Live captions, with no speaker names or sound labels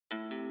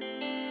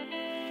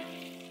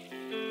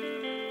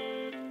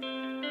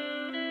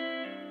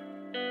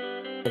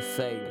It's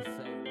Satan.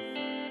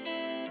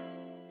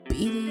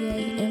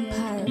 BDA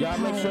Empire. Y'all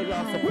make sure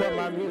y'all support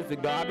my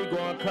music, dog. I be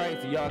going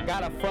crazy. Y'all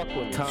gotta fuck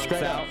with me. Tongues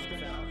straight out.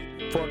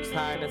 Forks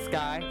high in the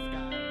sky.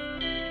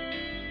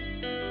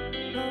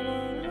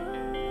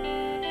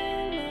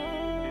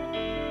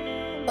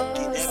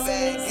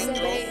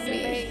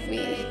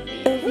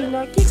 If you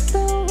not geeked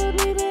over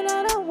me, then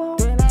I don't want.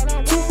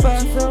 You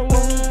find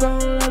someone who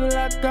gon' love me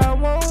like I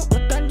want.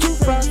 You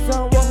find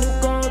someone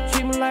who gon'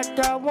 treat me like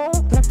I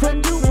want.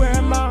 When you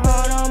wear my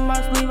heart on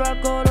my sleeve, I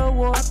go to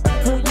war.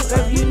 For you,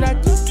 if you not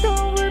geeked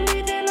over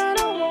me, then I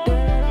don't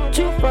want.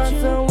 You find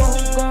someone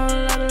who gon'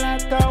 love me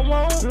like I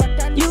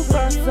want. You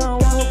find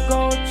someone who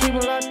gon' treat me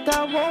like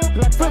I want.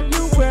 When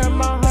you wear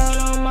my heart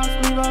on my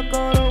sleeve, I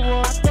go to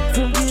war.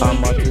 I'm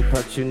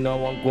multi-perch, you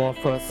know I'm going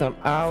for some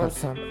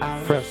hours.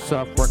 Fresh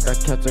off work, I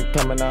catch her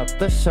coming out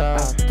the shower.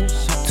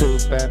 Two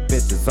bad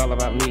bitches, all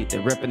about me, they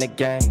ripping the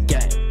game.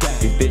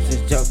 These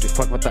bitches jokes, they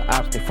fuck with the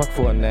ops, they fuck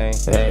for a name.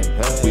 Hey,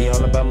 we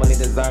all about money,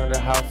 designer the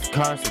house,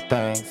 cars and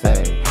things.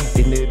 Hey,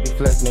 these niggas be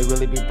flexing, they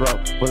really be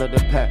broke. Will of the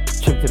pack,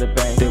 trip to the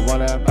bank. They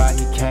wanna buy,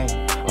 he came.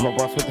 I'm a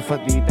boss, what the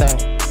fuck do you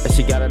think? If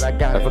she got it, I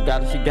got it. If I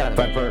got it, she got it.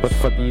 Vice versa, what the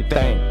fuck do you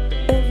think?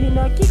 If you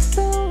not geeked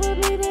over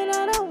me, then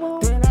I don't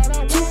want.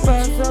 You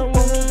find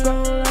someone who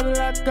gon' love me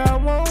like I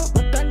want.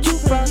 You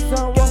find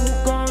someone who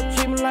gon'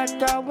 treat me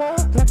like I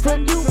want.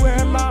 When you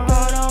wear my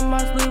heart on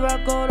my sleeve, I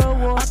go to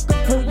war.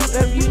 For you,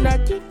 if you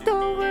not geeked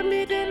over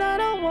me, then I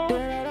don't want.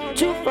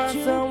 You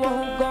find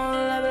someone who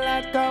gon' love me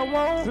like I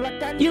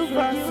want. You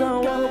find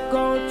someone who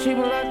gon' treat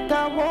me like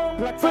I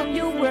want. When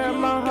you wear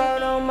my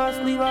heart on my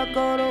sleeve, I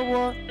go to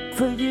war.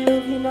 For you,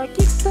 if you not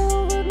geeked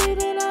over me,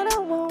 then I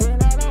don't want.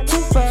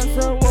 You find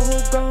someone who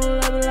gon'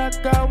 love me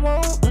like I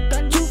want.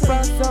 You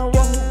find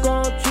someone who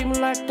gon' treat me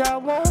like I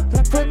want.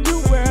 When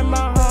you wear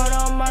my heart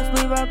on my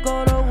sleeve, I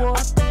go to war.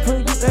 For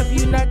you, if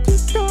you not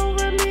geeked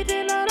over me,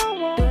 then I don't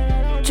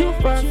want. You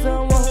find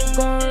someone who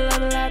gon'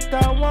 love me like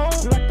I want.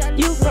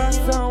 You find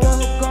someone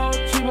who gon'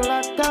 treat me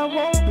like I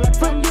want.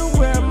 When you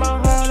wear my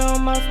heart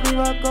on my sleeve,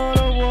 I go